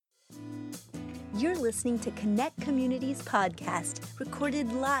You're listening to Connect Communities podcast,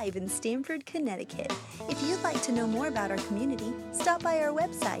 recorded live in Stamford, Connecticut. If you'd like to know more about our community, stop by our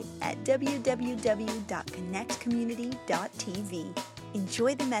website at www.connectcommunity.tv.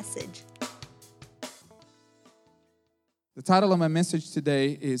 Enjoy the message. The title of my message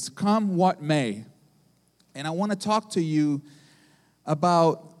today is Come What May. And I want to talk to you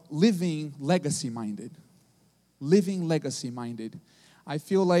about living legacy-minded. Living legacy-minded. I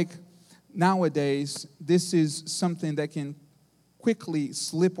feel like nowadays, this is something that can quickly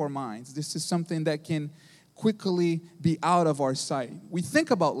slip our minds. This is something that can quickly be out of our sight. We think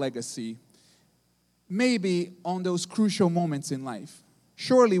about legacy maybe on those crucial moments in life.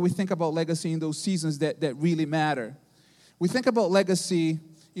 Surely we think about legacy in those seasons that really matter. We think about legacy,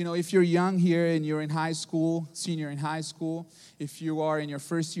 if you're young here and you're in high school, senior in high school, if you are in your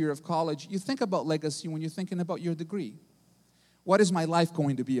first year of college, you think about legacy when you're thinking about your degree. What is my life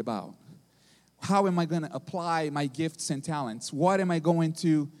going to be about? How am I going to apply my gifts and talents? What am I going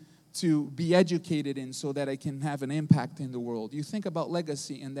to be educated in so that I can have an impact in the world? You think about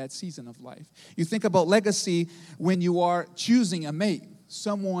legacy in that season of life. You think about legacy when you are choosing a mate,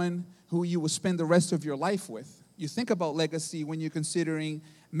 someone who you will spend the rest of your life with. You think about legacy when you're considering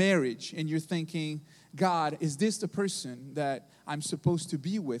marriage and you're thinking, God, is this the person that I'm supposed to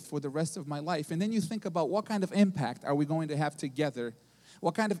be with for the rest of my life? And then you think about what kind of impact are we going to have together?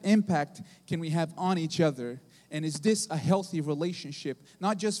 What kind of impact can we have on each other? And is this a healthy relationship,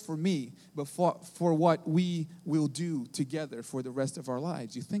 not just for me, but for what we will do together for the rest of our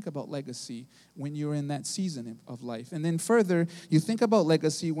lives? You think about legacy when you're in that season of life. And then further, you think about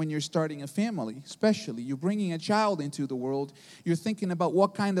legacy when you're starting a family, especially. You're bringing a child into the world. You're thinking about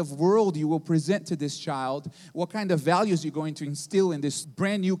what kind of world you will present to this child, what kind of values you're going to instill in this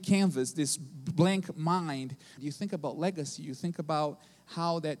brand new canvas, this blank mind. You think about legacy. You think about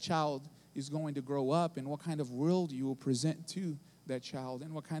how that child is going to grow up and what kind of world you will present to that child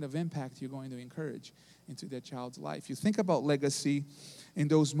and what kind of impact you're going to encourage into that child's life. You think about legacy in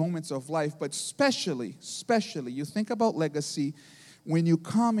those moments of life, but especially, you think about legacy when you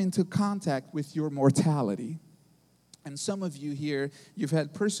come into contact with your mortality. And some of you here, you've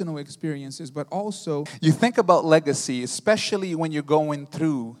had personal experiences, but also you think about legacy, especially when you're going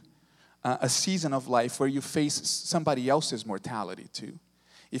through a season of life where you face somebody else's mortality too.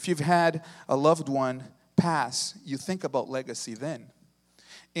 If you've had a loved one pass, you think about legacy then.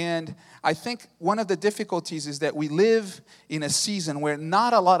 And I think one of the difficulties is that we live in a season where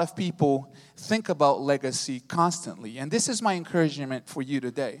not a lot of people think about legacy constantly. And this is my encouragement for you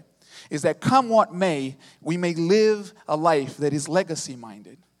today, is that come what may, we may live a life that is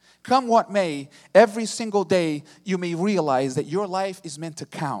legacy-minded. Come what may, every single day you may realize that your life is meant to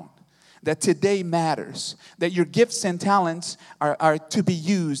count. That today matters, that your gifts and talents are to be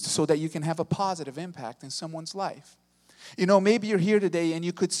used so that you can have a positive impact in someone's life. Maybe you're here today and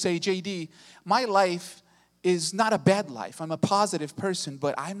you could say, JD, my life is not a bad life. I'm a positive person,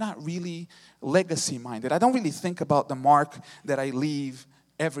 but I'm not really legacy-minded. I don't really think about the mark that I leave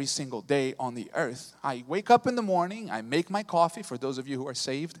every single day on the earth. I wake up in the morning, I make my coffee, for those of you who are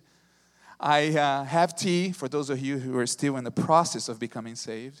saved. I have tea, for those of you who are still in the process of becoming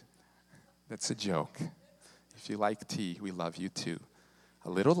saved. That's a joke. If you like tea, we love you too. A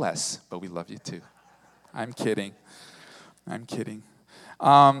little less, but we love you too. I'm kidding.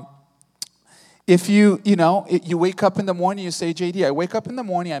 If you wake up in the morning, you say, JD, I wake up in the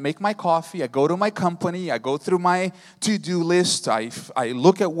morning, I make my coffee, I go to my company, I go through my to-do list, I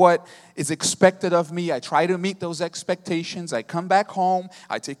look at what is expected of me, I try to meet those expectations, I come back home,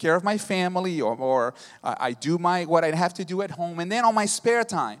 I take care of my family, or I do what I have to do at home, and then on my spare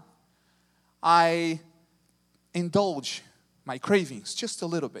time, I indulge my cravings just a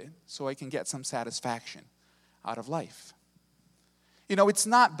little bit so I can get some satisfaction out of life. It's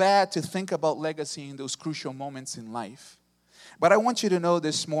not bad to think about legacy in those crucial moments in life. But I want you to know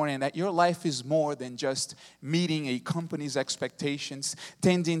this morning that your life is more than just meeting a company's expectations,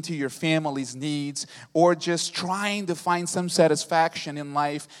 tending to your family's needs, or just trying to find some satisfaction in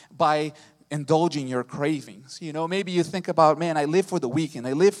life by indulging your cravings. Maybe you think about, man, I live for the weekend.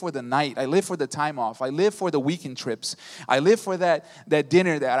 I live for the night. I live for the time off. I live for the weekend trips. I live for that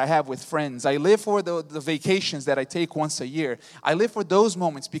dinner that I have with friends. I live for the vacations that I take once a year. I live for those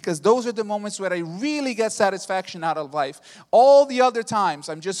moments because those are the moments where I really get satisfaction out of life. All the other times,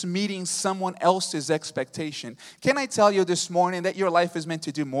 I'm just meeting someone else's expectation. Can I tell you this morning that your life is meant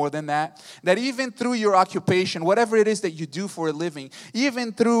to do more than that? That even through your occupation, whatever it is that you do for a living,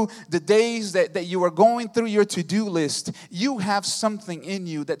 even through the days days that you are going through your to-do list, you have something in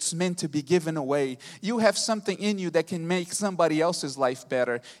you that's meant to be given away. You have something in you that can make somebody else's life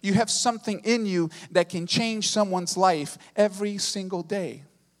better. You have something in you that can change someone's life every single day.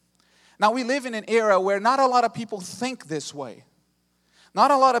 Now, we live in an era where not a lot of people think this way. Not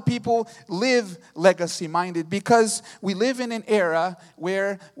a lot of people live legacy-minded because we live in an era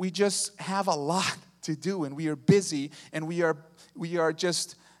where we just have a lot to do and we are busy and we are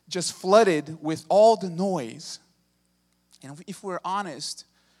just flooded with all the noise. And if we're honest,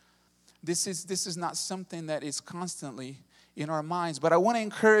 this is not something that is constantly in our minds. But I want to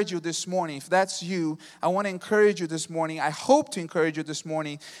encourage you this morning. If that's you, I want to encourage you this morning. I hope to encourage you this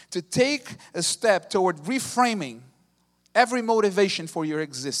morning to take a step toward reframing every motivation for your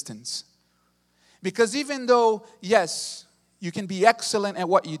existence. Because even though, yes, you can be excellent at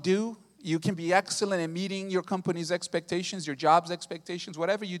what you do, you can be excellent at meeting your company's expectations, your job's expectations,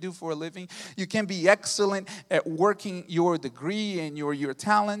 whatever you do for a living. You can be excellent at working your degree and your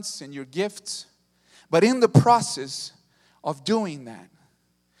talents and your gifts. But in the process of doing that,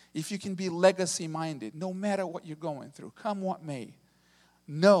 if you can be legacy-minded, no matter what you're going through, come what may,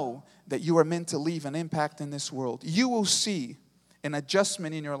 know that you are meant to leave an impact in this world. You will see an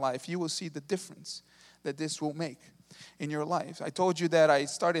adjustment in your life. You will see the difference that this will make in your life. I told you that I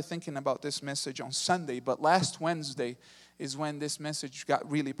started thinking about this message on Sunday, but last Wednesday is when this message got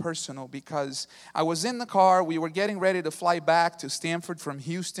really personal because I was in the car. We were getting ready to fly back to Stanford from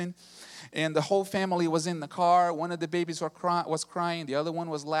Houston, and the whole family was in the car. One of the babies was crying. The other one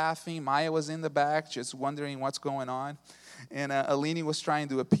was laughing. Maya was in the back just wondering what's going on. And Alini was trying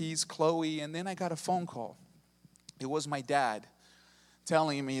to appease Chloe. And then I got a phone call. It was my dad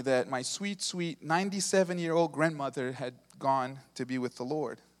telling me that my sweet, sweet 97-year-old grandmother had gone to be with the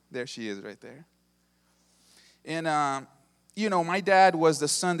Lord. There she is right there. And, my dad was the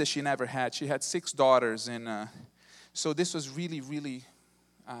son that she never had. She had 6 daughters. And so this was really, really,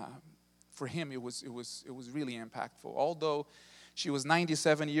 for him, it was really impactful. Although she was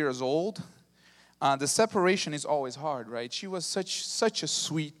 97 years old, the separation is always hard, right? She was such a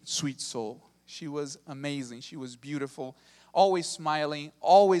sweet, sweet soul. She was amazing. She was beautiful, always smiling,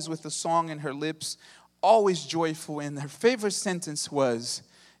 always with a song in her lips, always joyful. And her favorite sentence was,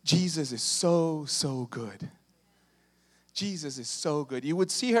 Jesus is so, so good. Jesus is so good. You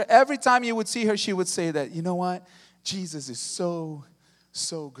would see her, every time you would see her, she would say that, you know what? Jesus is so,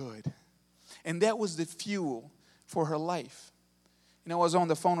 so good. And that was the fuel for her life. I was on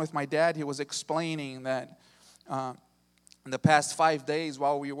the phone with my dad. He was explaining that in the past 5 days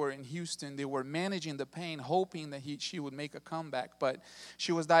while we were in Houston, they were managing the pain, hoping that she would make a comeback. But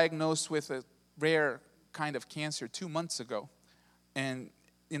she was diagnosed with a rare kind of cancer 2 months ago. And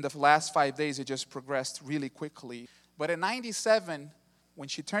in the last 5 days, it just progressed really quickly. But at 97, when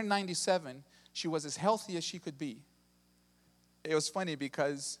she turned 97, she was as healthy as she could be. It was funny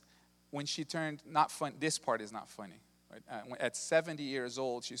because when she turned, this part is not funny. At 70 years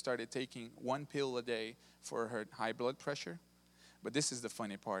old, she started taking 1 pill a day for her high blood pressure. But this is the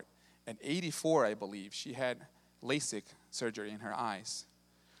funny part. At 84, I believe, she had LASIK surgery in her eyes.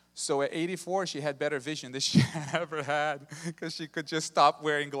 So at 84, she had better vision than she had ever had because she could just stop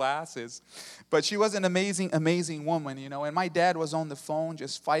wearing glasses. But she was an amazing, amazing woman, And my dad was on the phone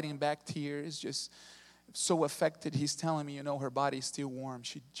just fighting back tears, just so affected. He's telling me, her body's still warm.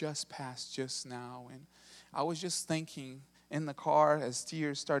 She just passed just now. And I was just thinking in the car as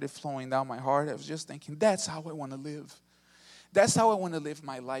tears started flowing down my heart, I was just thinking, that's how I want to live. That's how I want to live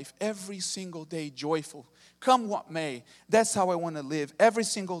my life. Every single day joyful. Come what may. That's how I want to live. Every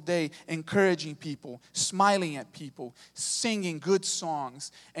single day encouraging people, smiling at people, singing good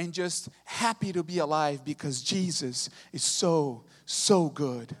songs, and just happy to be alive because Jesus is so, so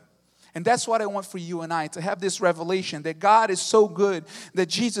good. And that's what I want for you and I, to have this revelation that God is so good, that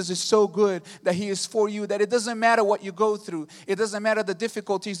Jesus is so good, that He is for you, that it doesn't matter what you go through. It doesn't matter the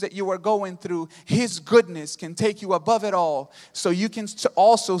difficulties that you are going through. His goodness can take you above it all. So you can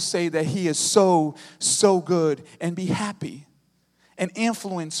also say that He is so, so good and be happy. And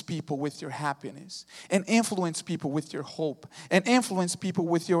influence people with your happiness. And influence people with your hope. And influence people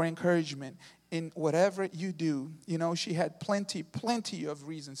with your encouragement. In whatever you do, she had plenty of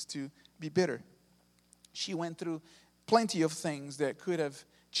reasons to be bitter. She went through plenty of things that could have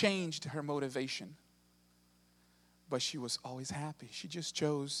changed her motivation. But she was always happy. She just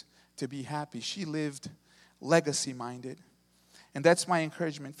chose to be happy. She lived legacy-minded. And that's my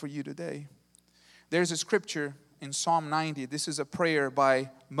encouragement for you today. There's a scripture in Psalm 90. This is a prayer by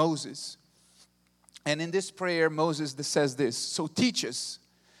Moses. And in this prayer, Moses says this, so teach us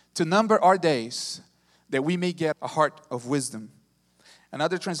to number our days, that we may get a heart of wisdom.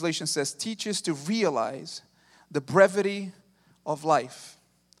 Another translation says, teach us to realize the brevity of life.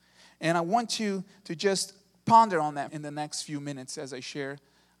 And I want you to just ponder on that in the next few minutes as I share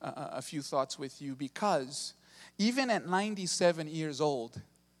a few thoughts with you, because even at 97 years old,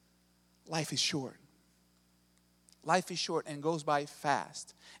 life is short. Life is short and goes by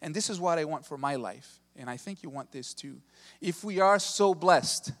fast. And this is what I want for my life. And I think you want this too. If we are so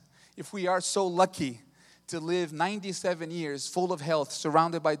blessed, if we are so lucky to live 97 years full of health,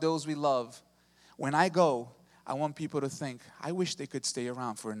 surrounded by those we love, when I go, I want people to think, I wish they could stay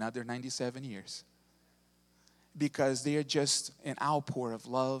around for another 97 years. Because they are just an outpour of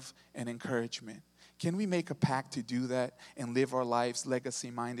love and encouragement. Can we make a pact to do that and live our lives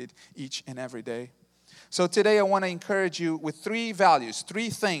legacy-minded each and every day? So today I want to encourage you with 3 values, 3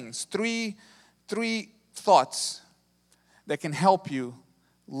 things, three thoughts that can help you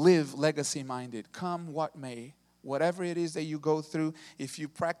live legacy-minded. Come what may, whatever it is that you go through, if you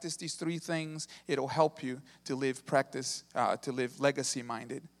practice these 3 things, it'll help you to live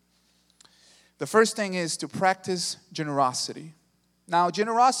legacy-minded. The first thing is to practice generosity. Now,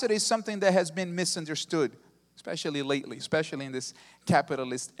 generosity is something that has been misunderstood, especially lately, especially in this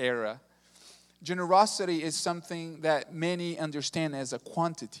capitalist era. Generosity is something that many understand as a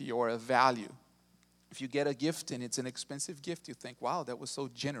quantity or a value. If you get a gift and it's an expensive gift, you think, wow, that was so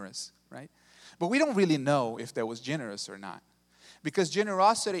generous, right? But we don't really know if that was generous or not. Because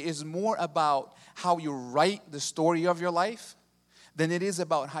generosity is more about how you write the story of your life than it is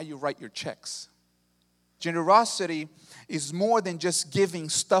about how you write your checks. Generosity is more than just giving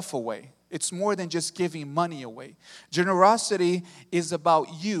stuff away. It's more than just giving money away. Generosity is about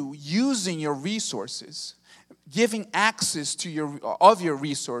you using your resources, giving access to your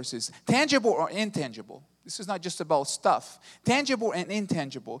resources, tangible or intangible. This is not just about stuff, tangible and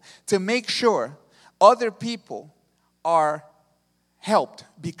intangible, to make sure other people are helped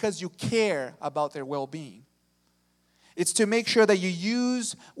because you care about their well-being. It's to make sure that you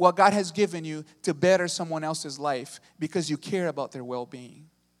use what God has given you to better someone else's life because you care about their well-being.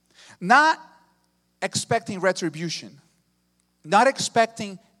 Not expecting retribution. Not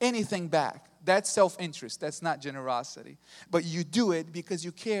expecting anything back. That's self-interest. That's not generosity. But you do it because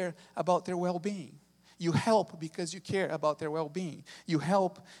you care about their well-being. You help because you care about their well-being. You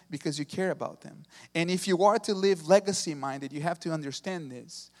help because you care about them. And if you are to live legacy-minded, you have to understand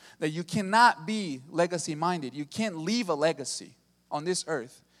this, that you cannot be legacy-minded. You can't leave a legacy on this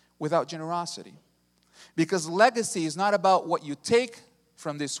earth without generosity. Because legacy is not about what you take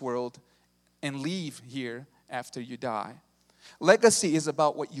from this world and leave here after you die. Legacy is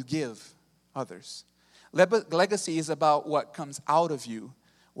about what you give others. Legacy is about what comes out of you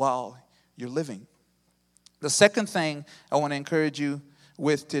while you're living. The second thing I want to encourage you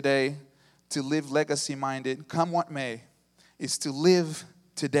with today to live legacy-minded, come what may, is to live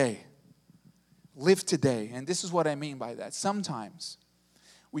today. Live today. And this is what I mean by that. Sometimes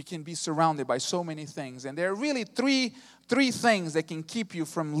we can be surrounded by so many things. And there are really three things that can keep you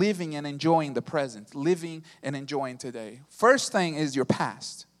from living and enjoying the present, living and enjoying today. First thing is your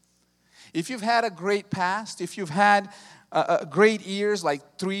past. If you've had a great past, if you've had great years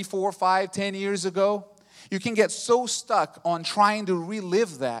like 3, 4, 5, 10 years ago, you can get so stuck on trying to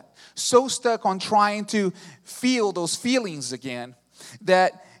relive that, so stuck on trying to feel those feelings again,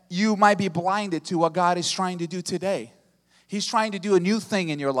 that you might be blinded to what God is trying to do today. He's trying to do a new thing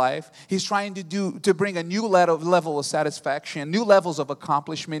in your life. He's trying to bring a new level of satisfaction, new levels of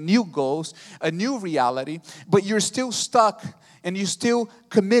accomplishment, new goals, a new reality. But you're still stuck and you're still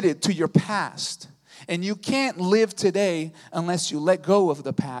committed to your past. And you can't live today unless you let go of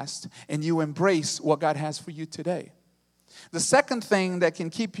the past and you embrace what God has for you today. The second thing that can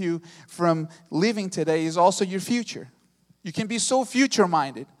keep you from living today is also your future. You can be so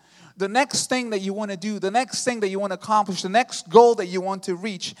future-minded. The next thing that you want to do, the next thing that you want to accomplish, the next goal that you want to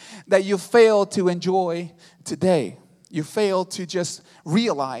reach, that you fail to enjoy today. You fail to just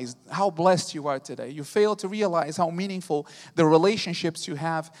realize how blessed you are today. You fail to realize how meaningful the relationships you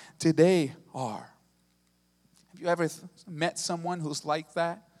have today are. Have you ever met someone who's like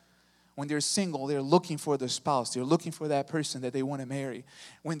that? When they're single, they're looking for their spouse. They're looking for that person that they want to marry.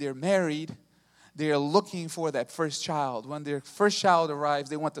 When they're married, they're looking for that first child. When their first child arrives,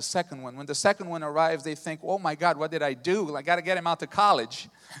 they want the second one. When the second one arrives, they think, oh my God, what did I do? I got to get him out to college.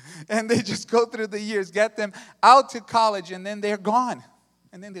 And they just go through the years, get them out to college, and then they're gone.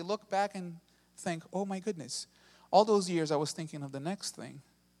 And then they look back and think, oh my goodness, all those years I was thinking of the next thing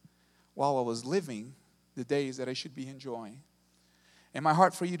while I was living the days that I should be enjoying. And my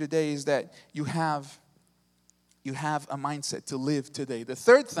heart for you today is that you have a mindset to live today. The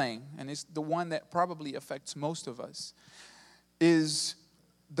third thing, and it's the one that probably affects most of us, is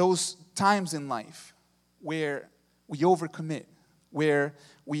those times in life where we overcommit, where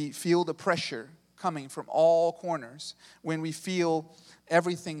we feel the pressure coming from all corners, when we feel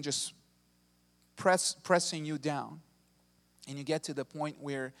everything just pressing you down, and you get to the point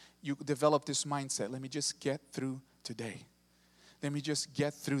where you develop this mindset, let me just get through today. Let me just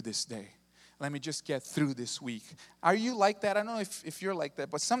get through this day. Let me just get through this week. Are you like that? I don't know if you're like that,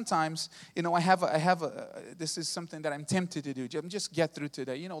 but sometimes, this is something that I'm tempted to do. Just get through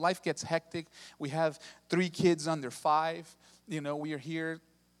today. Life gets hectic. We have 3 kids under 5. We are here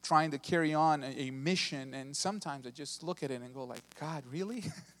trying to carry on a mission, and sometimes I just look at it and go like, God, really?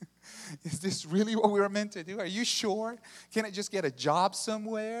 Is this really what we were meant to do? Are you sure? Can I just get a job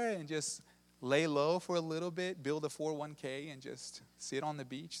somewhere and just lay low for a little bit, build a 401k, and just sit on the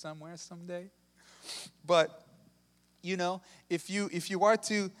beach somewhere someday? But, if you are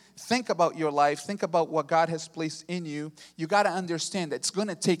to think about your life, think about what God has placed in you, you got to understand that it's going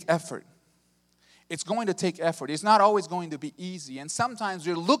to take effort. It's going to take effort. It's not always going to be easy. And sometimes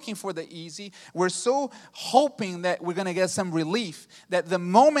we're looking for the easy. We're so hoping that we're going to get some relief that the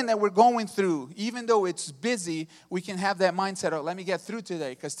moment that we're going through, even though it's busy, we can have that mindset of, let me get through today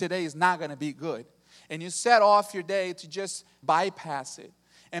because today is not going to be good. And you set off your day to just bypass it.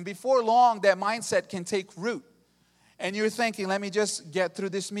 And before long, that mindset can take root. And you're thinking, let me just get through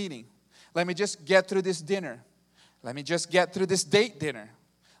this meeting. Let me just get through this dinner. Let me just get through this date dinner.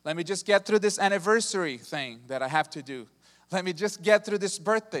 Let me just get through this anniversary thing that I have to do. Let me just get through this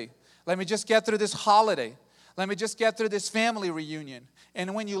birthday. Let me just get through this holiday. Let me just get through this family reunion.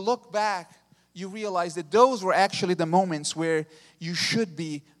 And when you look back, you realize that those were actually the moments where you should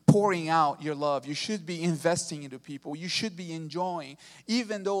be pouring out your love. You should be investing into people. You should be enjoying.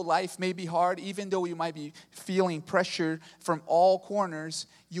 Even though life may be hard, even though you might be feeling pressure from all corners,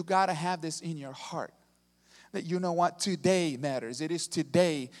 you got to have this in your heart. That you know what? Today matters. It is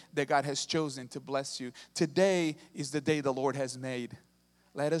today that God has chosen to bless you. Today is the day the Lord has made.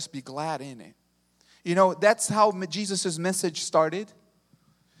 Let us be glad in it. That's how Jesus' message started.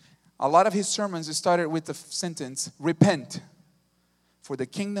 A lot of his sermons, it started with the sentence, repent, for the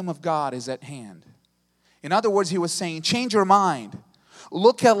kingdom of God is at hand. In other words, he was saying, change your mind.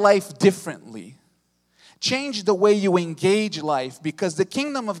 Look at life differently. Change the way you engage life because the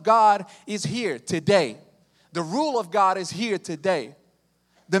kingdom of God is here today. The rule of God is here today.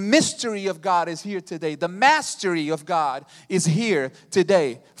 The mystery of God is here today. The mastery of God is here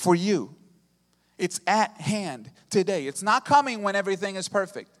today for you. It's at hand today. It's not coming when everything is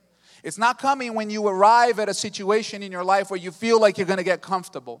perfect. It's not coming when you arrive at a situation in your life where you feel like you're going to get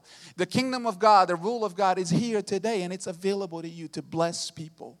comfortable. The kingdom of God, the rule of God is here today, and it's available to you to bless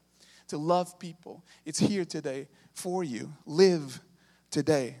people, to love people. It's here today for you. Live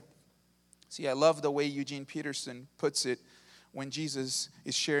today. See, I love the way Eugene Peterson puts it when Jesus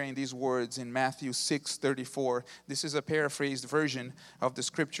is sharing these words in Matthew 6:34. This is a paraphrased version of the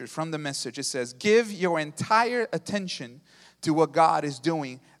scripture from the Message. It says, give your entire attention to what God is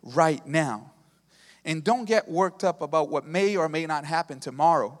doing right now. And don't get worked up about what may or may not happen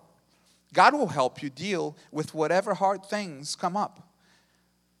tomorrow. God will help you deal with whatever hard things come up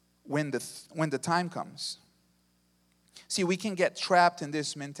when the time comes. See, we can get trapped in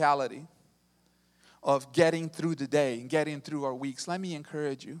this mentality of getting through the day and getting through our weeks. Let me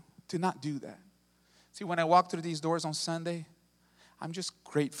encourage you to not do that. See, when I walk through these doors on Sunday, I'm just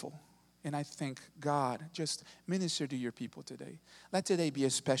grateful. And I think, God, just minister to your people today. Let today be a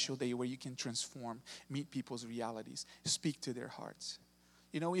special day where you can transform, meet people's realities, speak to their hearts.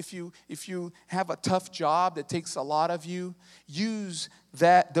 If you have a tough job that takes a lot of you, use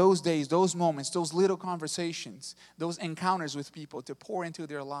those days, those moments, those little conversations, those encounters with people to pour into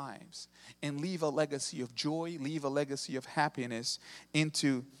their lives and leave a legacy of joy, leave a legacy of happiness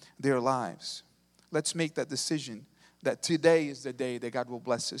into their lives. Let's make that decision that today is the day that God will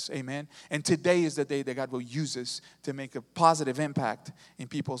bless us. Amen. And today is the day that God will use us to make a positive impact in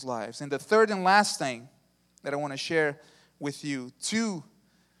people's lives. And the third and last thing that I want to share with you to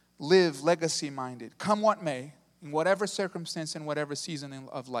live legacy-minded, come what may, in whatever circumstance and whatever season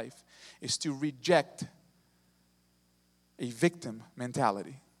of life, is to reject a victim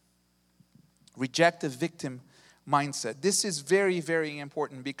mentality. Reject a victim mindset. This is very, very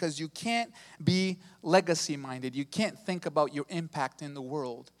important because you can't be legacy-minded. You can't think about your impact in the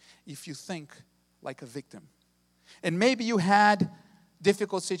world if you think like a victim. And maybe you had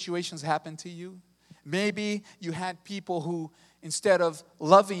difficult situations happen to you. Maybe you had people who, instead of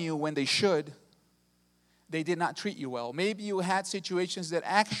loving you when they should, they did not treat you well. Maybe you had situations that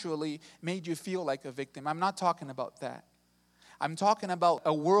actually made you feel like a victim. I'm not talking about that. I'm talking about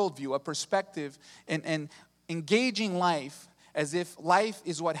a worldview, a perspective, and engaging life as if life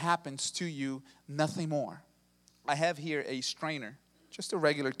is what happens to you, nothing more. I have here a strainer, just a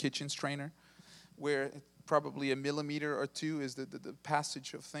regular kitchen strainer, where probably a millimeter or two is the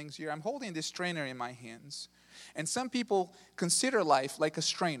passage of things here. I'm holding this strainer in my hands. And some people consider life like a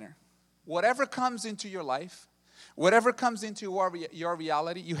strainer. Whatever comes into your life, whatever comes into your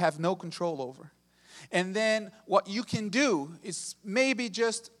reality, you have no control over. And then what you can do is maybe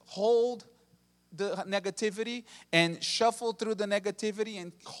just hold the negativity and shuffle through the negativity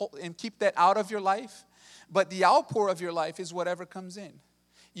and keep that out of your life. But the outpour of your life is whatever comes in.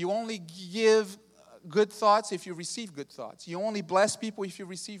 You only give good thoughts if you receive good thoughts. You only bless people if you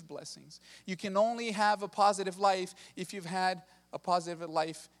receive blessings. You can only have a positive life if you've had a positive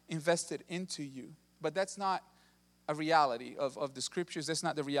life invested into you. But that's not a reality of the scriptures. That's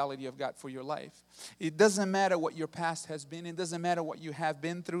not the reality of God for your life. It doesn't matter what your past has been. It doesn't matter what you have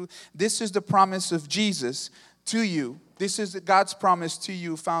been through. This is the promise of Jesus to you. This is God's promise to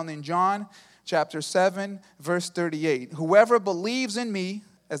you found in John chapter 7, verse 38. Whoever believes in me,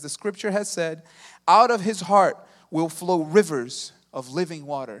 as the scripture has said, out of his heart will flow rivers of living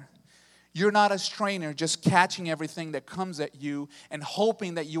water. You're not a strainer just catching everything that comes at you and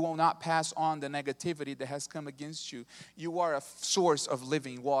hoping that you will not pass on the negativity that has come against you. You are a source of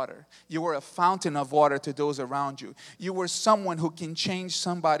living water. You are a fountain of water to those around you. You are someone who can change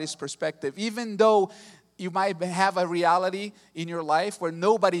somebody's perspective. Even though you might have a reality in your life where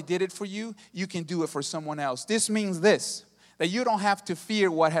nobody did it for you, you can do it for someone else. This means this: that you don't have to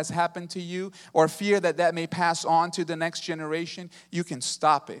fear what has happened to you or fear that may pass on to the next generation. You can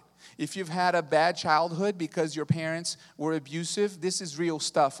stop it. If you've had a bad childhood because your parents were abusive, this is real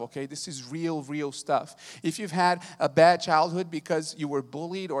stuff, okay? This is real stuff. If you've had a bad childhood because you were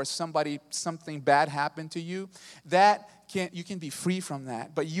bullied or something bad happened to you, you can be free from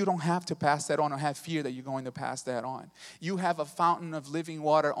that. But you don't have to pass that on or have fear that you're going to pass that on. You have a fountain of living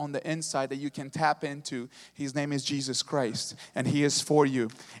water on the inside that you can tap into. His name is Jesus Christ, and He is for you.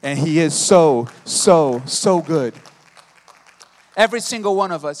 And He is so good. Every single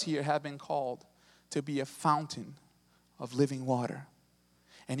one of us here have been called to be a fountain of living water.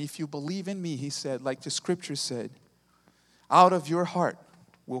 And if you believe in me, He said, like the scripture said, out of your heart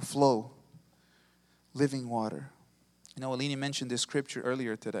will flow living water. You know, Alini mentioned this scripture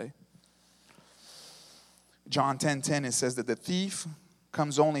earlier today. John 10:10, it says that the thief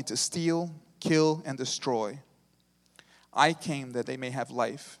comes only to steal, kill, and destroy. I came that they may have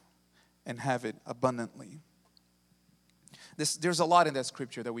life and have it abundantly. There's a lot in that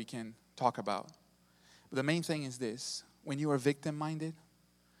scripture that we can talk about. But the main thing is this: when you are victim-minded,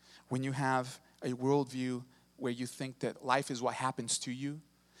 when you have a worldview where you think that life is what happens to you,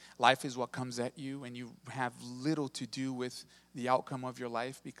 life is what comes at you, and you have little to do with the outcome of your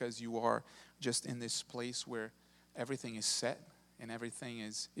life because you are just in this place where everything is set and everything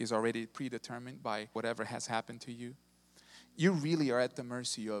is already predetermined by whatever has happened to you, you really are at the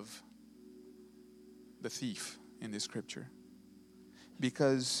mercy of the thief in this scripture.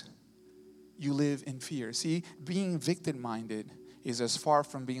 Because you live in fear. See, being victim-minded is as far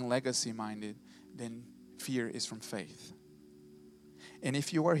from being legacy-minded than fear is from faith. And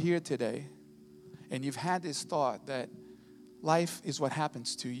if you are here today and you've had this thought that life is what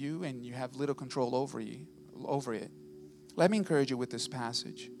happens to you and you have little control over it, let me encourage you with this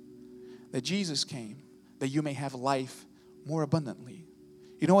passage. That Jesus came that you may have life more abundantly.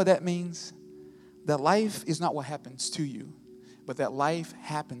 You know what that means? That life is not what happens to you, but that life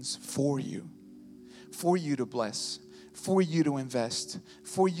happens for you to bless, for you to invest,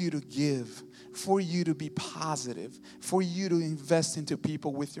 for you to give, for you to be positive, for you to invest into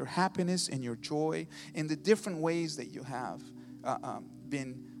people with your happiness and your joy in the different ways that you have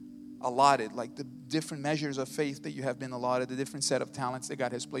been allotted, like the different measures of faith that you have been allotted, the different set of talents that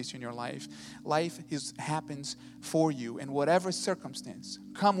God has placed in your life. Life happens for you in whatever circumstance,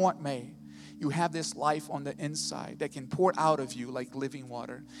 come what may. You have this life on the inside that can pour out of you like living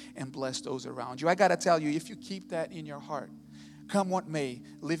water and bless those around you. I got to tell you, if you keep that in your heart, come what may,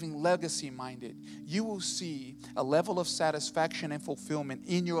 living legacy-minded, you will see a level of satisfaction and fulfillment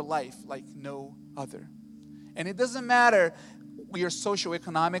in your life like no other. And it doesn't matter your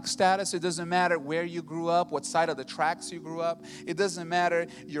socioeconomic status. It doesn't matter where you grew up, what side of the tracks you grew up. It doesn't matter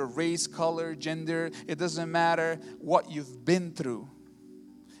your race, color, gender. It doesn't matter what you've been through.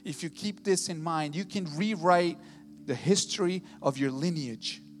 If you keep this in mind, you can rewrite the history of your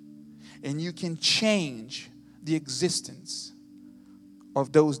lineage, and you can change the existence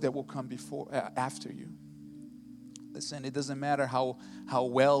of those that will come after you. Listen, it doesn't matter how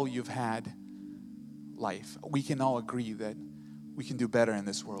well you've had life. We can all agree that we can do better in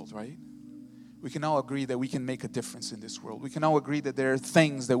this world, right? we can all agree that we can make a difference in this world. We can all agree that there are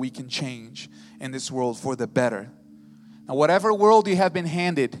things that we can change in this world for the better. Now, whatever world you have been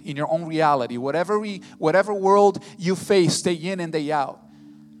handed in your own reality, whatever world you face day in and day out,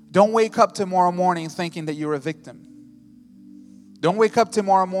 don't wake up tomorrow morning thinking that you're a victim. Don't wake up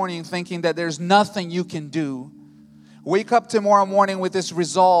tomorrow morning thinking that there's nothing you can do. Wake up tomorrow morning with this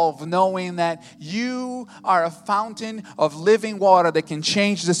resolve, knowing that you are a fountain of living water that can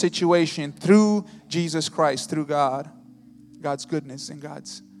change the situation through Jesus Christ, through God, God's goodness and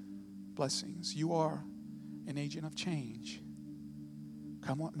God's blessings. You are an agent of change.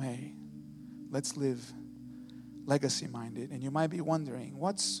 Come what may, let's live legacy-minded. And you might be wondering,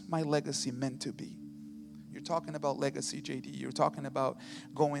 what's my legacy meant to be? You're talking about legacy, JD. You're talking about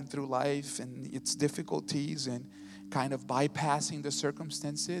going through life and its difficulties and kind of bypassing the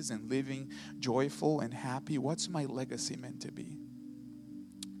circumstances and living joyful and happy. What's my legacy meant to be?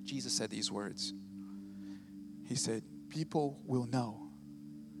 Jesus said these words. He said, people will know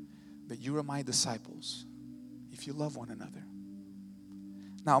that you are my disciples if you love one another.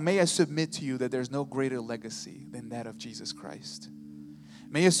 Now, may I submit to you that there's no greater legacy than that of Jesus Christ.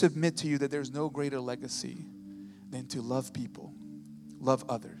 May I submit to you that there's no greater legacy than to love people, love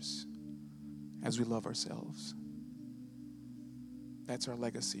others as we love ourselves. That's our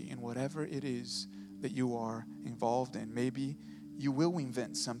legacy. And whatever it is that you are involved in, maybe you will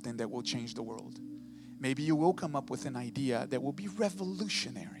invent something that will change the world. Maybe you will come up with an idea that will be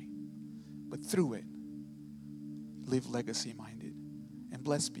revolutionary. But through it, live legacy-minded and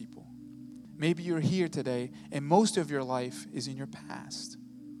bless people. Maybe you're here today and most of your life is in your past.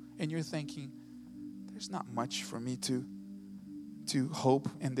 And you're thinking, there's not much for me to hope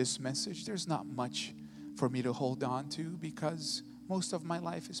in this message. There's not much for me to hold on to because most of my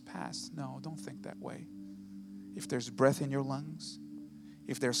life is past. No, don't think that way. If there's breath in your lungs,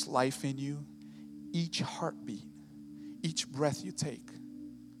 if there's life in you, each heartbeat, each breath you take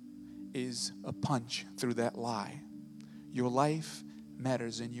is a punch through that lie. Your life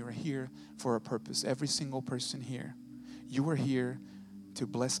matters and you're here for a purpose. Every single person here, you are here to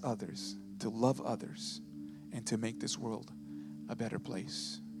bless others, to love others, and to make this world a better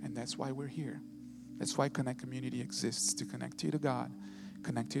place. And that's why we're here. That's why Connect Community exists, to connect you to God,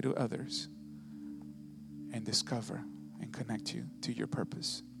 connect you to others, and discover and connect you to your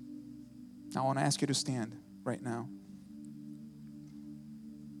purpose. Now, I want to ask you to stand right now.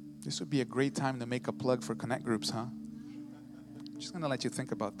 This would be a great time to make a plug for Connect groups, huh? I'm just going to let you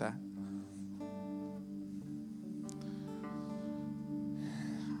think about that.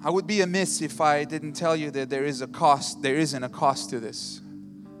 I would be amiss if I didn't tell you that there isn't a cost to this.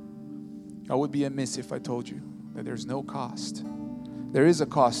 I would be amiss if I told you that there's no cost. There is a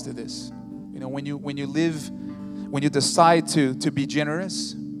cost to this. You know, when you decide to be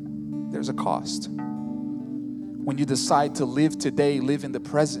generous, there's a cost. When you decide to live today, live in the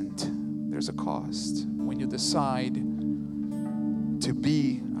present, there's a cost. When you decide to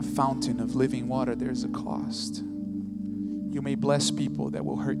be a fountain of living water, there's a cost. You may bless people that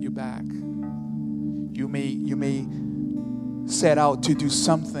will hurt you back. You may set out to do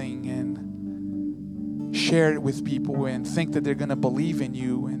something and share it with people and think that they're going to believe in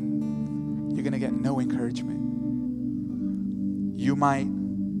you, and you're going to get no encouragement. You might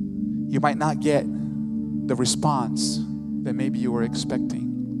not get the response that maybe you were expecting.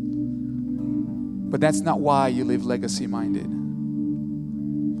 But that's not why you live legacy-minded.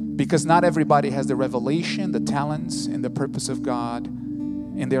 Because not everybody has the revelation, the talents, and the purpose of God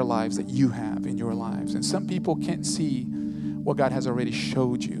in their lives that you have in your lives. And some people can't see what God has already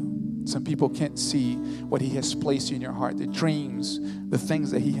showed you. Some people can't see what He has placed in your heart, the dreams, the things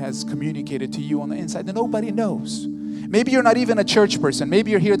that He has communicated to you on the inside that nobody knows. Maybe you're not even a church person.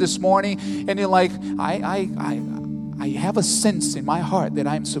 Maybe you're here this morning and you're like, I have a sense in my heart that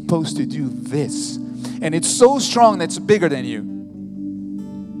I'm supposed to do this. And it's so strong that it's bigger than you.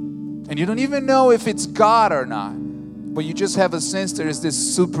 And you don't even know if it's God or not. But you just have a sense there's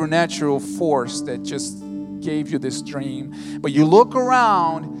this supernatural force that just gave you this dream. But you look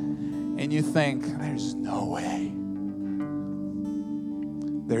around and you think, there's no way.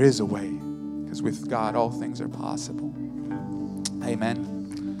 There is a way. Because with God, all things are possible.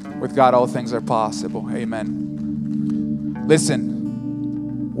 Amen. With God, all things are possible. Amen.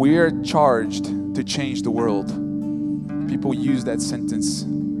 Listen, we are charged to change the world. People use that sentence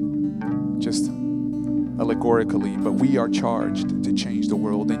just allegorically, but we are charged to change the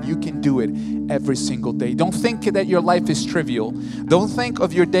world, and you can do it every single day. Don't think that your life is trivial. Don't think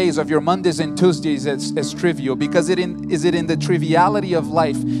of your days, of your Mondays and Tuesdays as trivial, because is it in the triviality of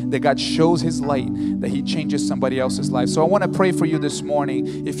life that God shows His light, that He changes somebody else's life. So I want to pray for you this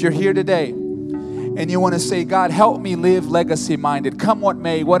morning. If you're here today and you want to say, God, help me live legacy-minded. Come what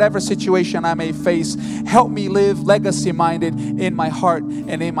may, whatever situation I may face, help me live legacy-minded in my heart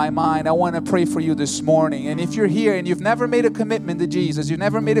and in my mind. I want to pray for you this morning. And if you're here and you've never made a commitment to Jesus, you've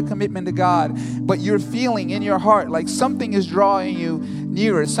never made a commitment to God, but you're feeling in your heart like something is drawing you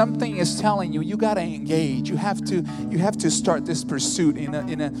nearer, something is telling you, you got to engage. You have to start this pursuit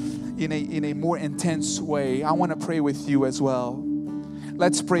in a more intense way. I want to pray with you as well.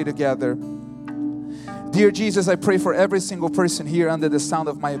 Let's pray together. Dear Jesus, I pray for every single person here under the sound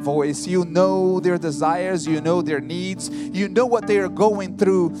of my voice. You know their desires, you know their needs, you know what they are going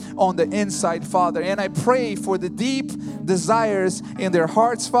through on the inside, Father. And I pray for the deep desires in their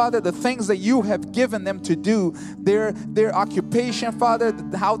hearts, Father, the things that you have given them to do, their occupation, Father,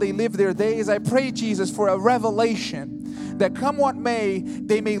 how they live their days. I pray, Jesus, for a revelation that come what may,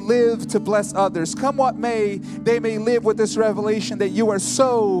 they may live to bless others. Come what may, they may live with this revelation that you are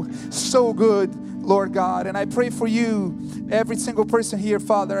so, so good, Lord God. And I pray for you, every single person here,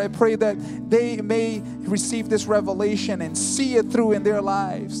 Father. I pray that they may receive this revelation and see it through in their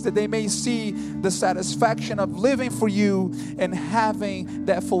lives, that they may see the satisfaction of living for you and having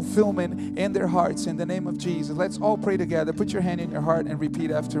that fulfillment in their hearts. In the name of Jesus, let's all pray together. Put your hand in your heart and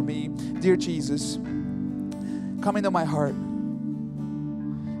repeat after me. Dear Jesus, come into my heart,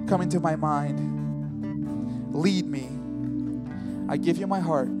 come into my mind, lead me. I give you my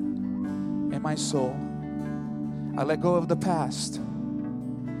heart and my soul. I let go of the past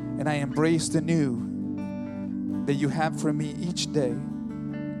and I embrace the new that you have for me each day.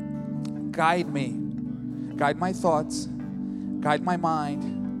 Guide me, guide my thoughts, guide my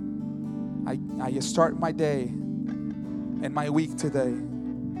mind. I start my day and my week today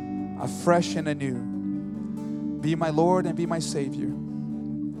afresh and anew. Be my Lord and be my Savior.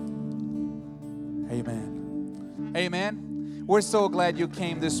 Amen. Amen. We're so glad you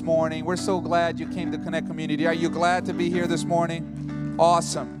came this morning. We're so glad you came to Connect Community. Are you glad to be here this morning?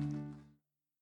 Awesome.